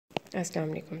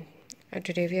Assalamu alaikum.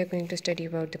 Today we are going to study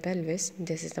about the pelvis.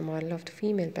 This is the model of the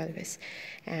female pelvis,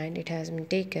 and it has been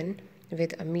taken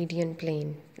with a median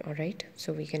plane. Alright,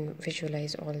 so we can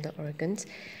visualize all the organs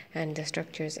and the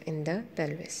structures in the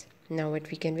pelvis. Now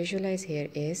what we can visualize here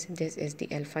is this is the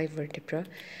L5 vertebra.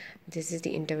 This is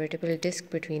the intervertebral disc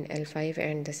between L5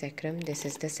 and the sacrum. This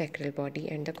is the sacral body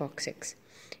and the coccyx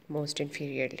most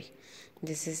inferiorly.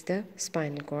 This is the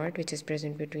spinal cord which is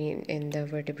present between in the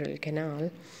vertebral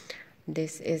canal.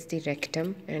 This is the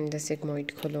rectum and the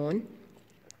sigmoid colon.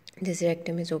 This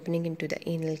rectum is opening into the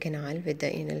anal canal with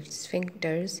the anal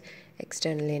sphincters,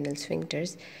 external anal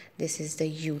sphincters. This is the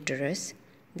uterus.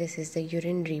 This is the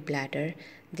urinary bladder.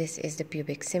 This is the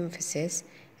pubic symphysis.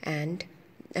 And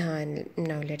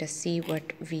now let us see what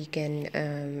we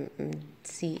can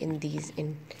see in these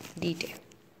in detail.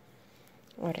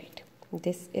 Alright,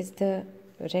 this is the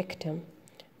rectum.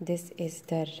 This is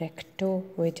the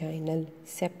rectovaginal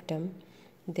septum.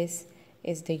 This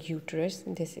is the uterus.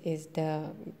 This is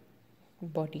the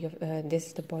body of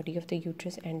the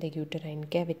uterus and the uterine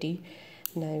cavity.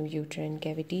 Now uterine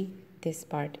cavity, this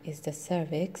part is the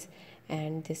cervix,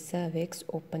 and this cervix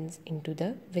opens into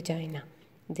the vagina.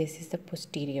 This is the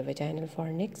posterior vaginal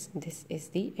fornix. This is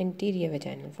the anterior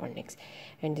vaginal fornix,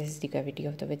 and this is the cavity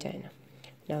of the vagina.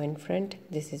 Now in front,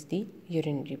 this is the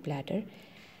urinary bladder.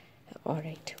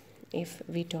 Alright, if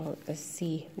we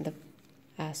see the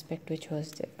aspect which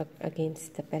was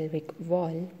against the pelvic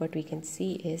wall, what we can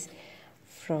see is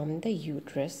from the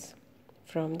uterus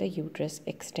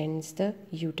extends the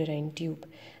uterine tube.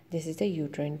 This is the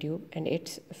uterine tube and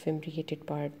its fimbriated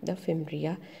part, the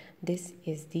fimbria. This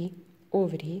is the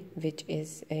ovary which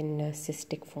is in a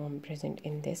cystic form present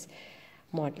in this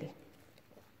model.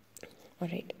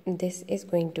 Alright, this is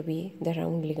going to be the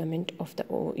round ligament of the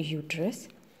uterus.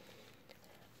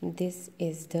 This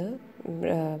is the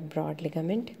broad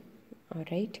ligament.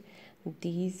 Alright,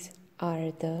 these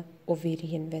are the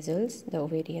ovarian vessels, the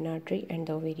ovarian artery and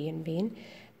the ovarian vein.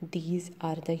 These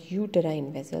are the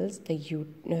uterine vessels, the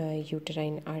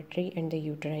uterine artery and the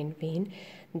uterine vein.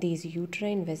 These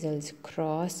uterine vessels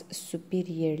cross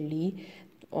superiorly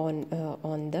on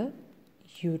the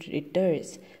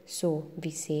ureters. So we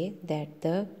say that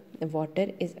the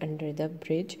water is under the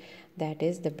bridge, that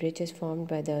is, the bridge is formed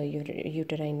by the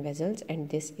uterine vessels, and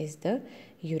this is the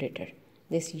ureter.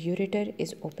 This ureter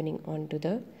is opening onto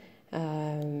the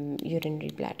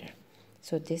urinary bladder.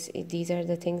 So these are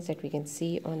the things that we can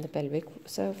see on the pelvic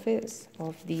surface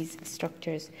of these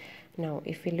structures. Now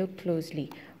if we look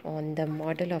closely on the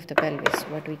model of the pelvis,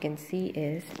 what we can see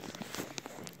is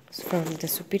from the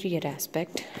superior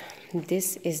aspect,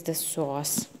 this is the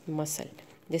psoas muscle.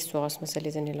 This psoas muscle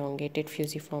is an elongated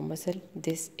fusiform muscle.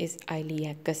 This is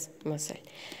iliacus muscle.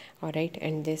 Alright,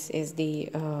 and this is the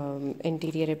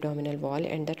anterior abdominal wall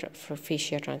and the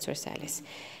fascia transversalis.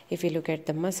 If you look at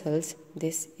the muscles,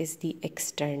 this is the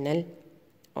external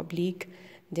oblique,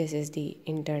 this is the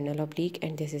internal oblique,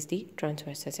 and this is the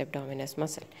transversus abdominis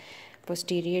muscle.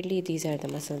 Posteriorly, these are the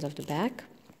muscles of the back.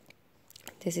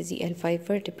 This is the L5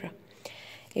 vertebra.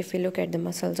 If we look at the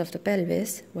muscles of the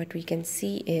pelvis, what we can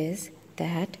see is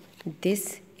that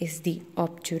this is the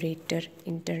obturator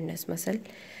internus muscle.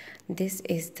 This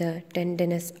is the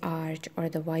tendinous arch or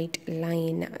the white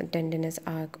line tendinous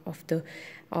arc of the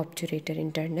obturator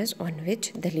internus on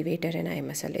which the levator ani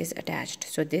muscle is attached.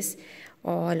 So this,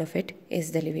 all of it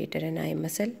is the levator ani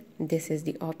muscle. This is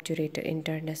the obturator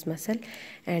internus muscle,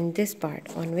 and this part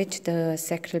on which the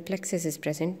sacral plexus is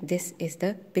present, this is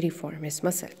the piriformis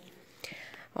muscle.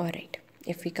 Alright,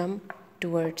 if we come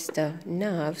towards the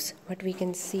nerves, what we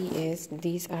can see is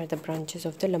these are the branches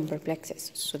of the lumbar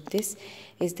plexus. So this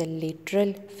is the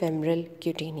lateral femoral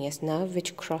cutaneous nerve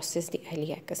which crosses the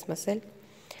iliacus muscle.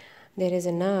 There is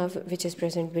a nerve which is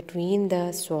present between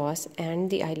the psoas and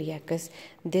the iliacus.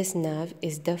 This nerve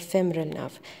is the femoral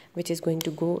nerve which is going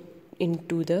to go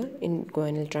into the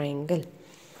inguinal triangle.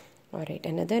 Alright,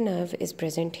 another nerve is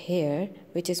present here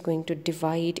which is going to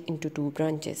divide into two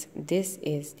branches. This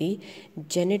is the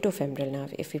genitofemoral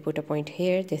nerve. If we put a point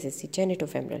here, this is the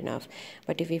genitofemoral nerve.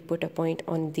 But if we put a point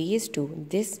on these two,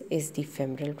 this is the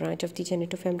femoral branch of the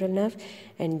genitofemoral nerve,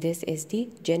 and this is the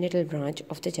genital branch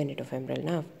of the genitofemoral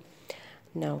nerve.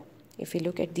 Now, if we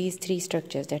look at these three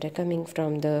structures that are coming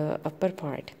from the upper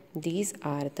part, these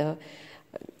are the,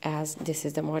 as this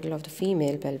is the model of the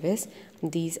female pelvis,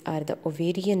 these are the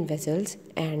ovarian vessels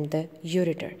and the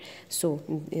ureter. So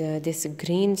this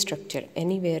green structure,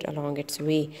 anywhere along its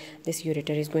way, this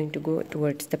ureter is going to go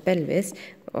towards the pelvis.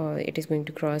 It is going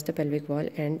to cross the pelvic wall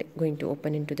and going to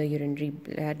open into the urinary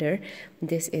bladder.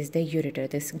 This is the ureter.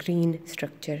 This green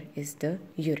structure is the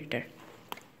ureter.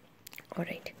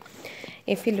 Alright.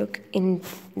 If we look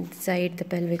inside the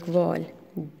pelvic wall,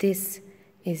 this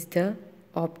is the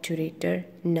obturator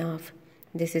nerve.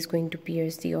 This is going to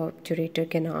pierce the obturator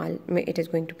canal. It is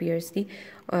going to pierce the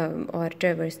or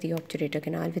traverse the obturator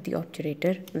canal with the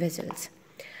obturator vessels.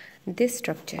 This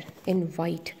structure in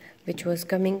white, which was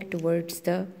coming towards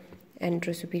the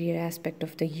anterosuperior aspect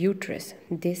of the uterus,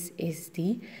 this is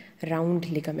the round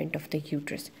ligament of the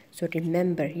uterus. So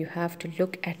remember, you have to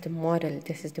look at the model.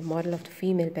 This is the model of the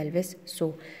female pelvis,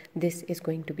 so this is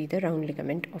going to be the round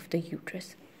ligament of the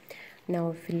uterus.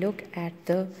 Now if we look at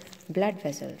the blood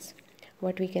vessels,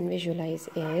 what we can visualize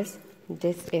is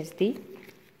this is the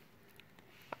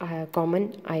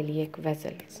common iliac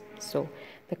vessels. So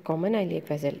the common iliac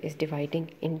vessel is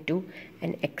dividing into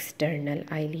an external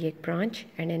iliac branch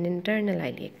and an internal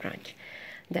iliac branch.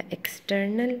 The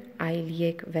external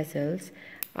iliac vessels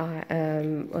are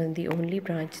the only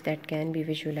branch that can be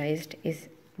visualized is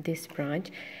this branch,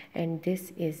 and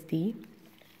this is the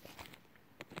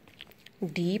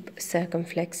deep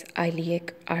circumflex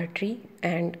iliac artery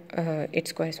and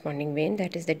its corresponding vein,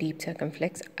 that is the deep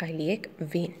circumflex iliac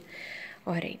vein.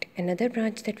 Alright, another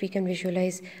branch that we can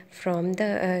visualize from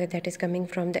the that is coming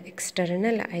from the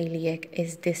external iliac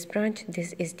is this branch.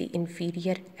 This is the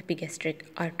inferior epigastric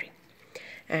artery,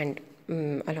 and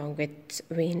along with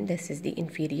vein, this is the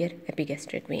inferior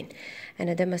epigastric vein.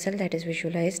 Another muscle that is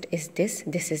visualized is this.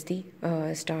 This is the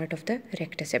start of the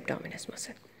rectus abdominis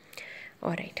muscle.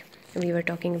 Alright, we were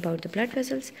talking about the blood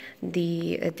vessels.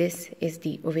 This is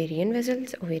the ovarian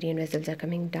vessels. Ovarian vessels are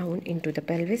coming down into the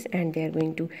pelvis and they are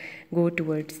going to go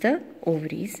towards the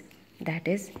ovaries. That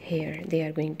is here. They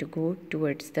are going to go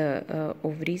towards the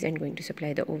ovaries and going to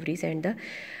supply the ovaries and the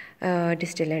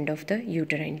distal end of the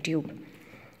uterine tube.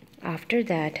 After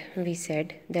that, we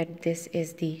said that this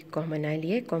is the common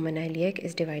iliac. Common iliac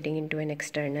is dividing into an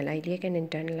external iliac and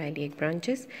internal iliac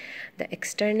branches. The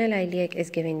external iliac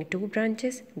is giving two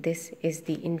branches. This is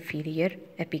the inferior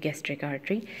epigastric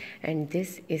artery and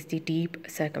this is the deep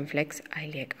circumflex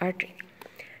iliac artery.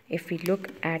 If we look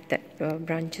at the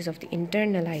branches of the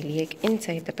internal iliac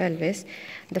inside the pelvis,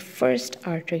 the first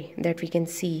artery that we can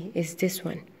see is this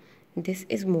one. This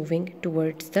is moving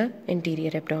towards the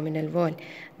anterior abdominal wall.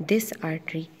 This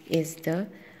artery is the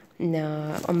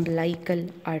umbilical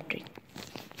artery.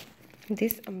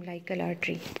 This umbilical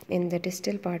artery, in the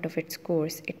distal part of its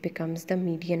course, it becomes the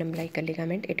median umbilical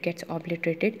ligament. It gets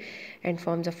obliterated and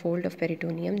forms a fold of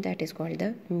peritoneum that is called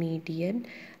the medial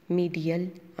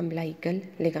umbilical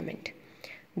ligament.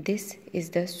 This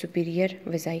is the superior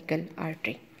vesical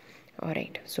artery.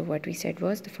 Alright, so what we said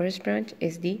was the first branch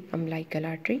is the umbilical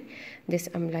artery. This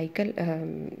umbilical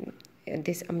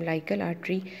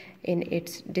artery in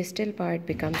its distal part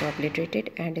becomes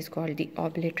obliterated and is called the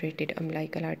obliterated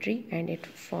umbilical artery, and it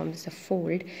forms the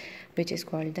fold which is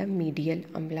called the medial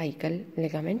umbilical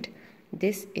ligament.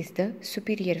 This is the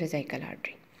superior vesical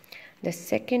artery. The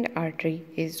second artery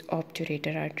is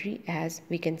obturator artery, as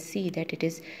we can see that it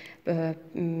is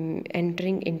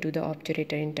entering into the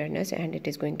obturator internus and it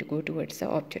is going to go towards the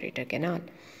obturator canal.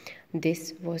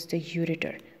 This was the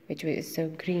ureter, which is a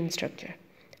green structure.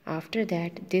 After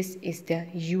that, this is the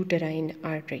uterine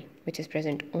artery, which is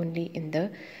present only in the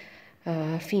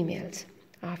females.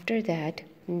 After that,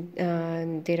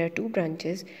 there are two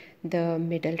branches, the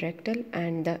middle rectal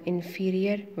and the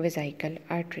inferior vesical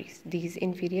arteries. These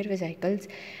inferior vesicles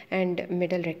and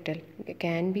middle rectal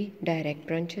can be direct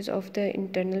branches of the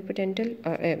internal potential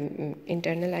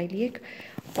internal iliac,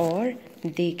 or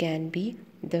they can be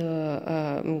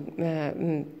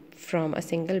the from a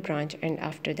single branch, and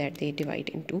after that they divide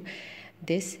into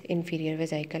this inferior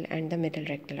vesicle and the middle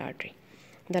rectal artery.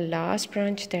 The last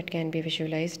branch that can be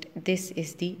visualized, this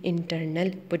is the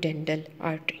internal pudendal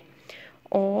artery.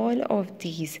 All of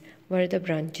these were the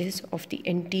branches of the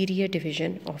anterior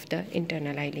division of the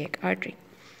internal iliac artery.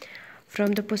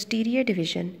 From the posterior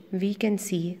division, we can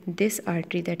see this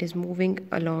artery that is moving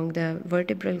along the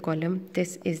vertebral column.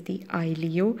 This is the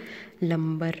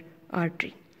iliolumbar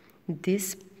artery.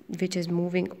 This, which is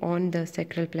moving on the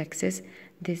sacral plexus,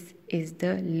 this is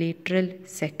the lateral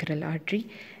sacral artery,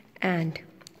 and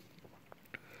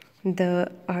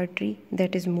the artery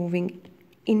that is moving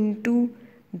into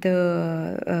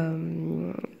the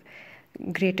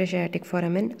greater sciatic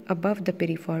foramen above the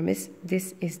piriformis,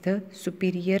 this is the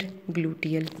superior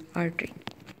gluteal artery.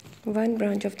 One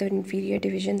branch of the inferior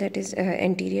division, that is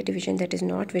anterior division, that is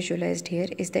not visualized here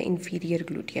is the inferior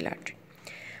gluteal artery.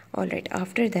 Alright,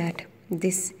 after that,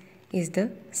 this is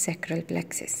the sacral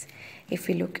plexus. If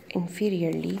we look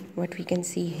inferiorly, what we can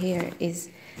see here is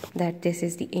that this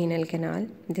is the anal canal,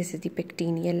 this is the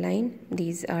pectineal line,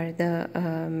 these are the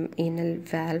anal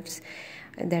valves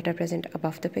that are present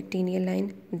above the pectineal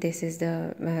line. This is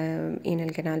the anal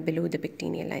canal below the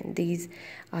pectineal line. These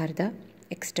are the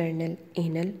external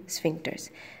anal sphincters.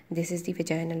 This is the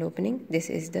vaginal opening, this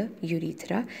is the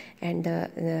urethra, and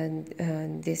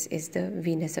this is the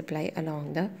venous supply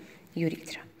along the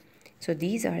urethra. So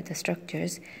these are the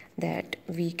structures that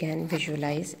we can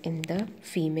visualize in the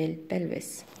female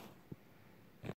pelvis.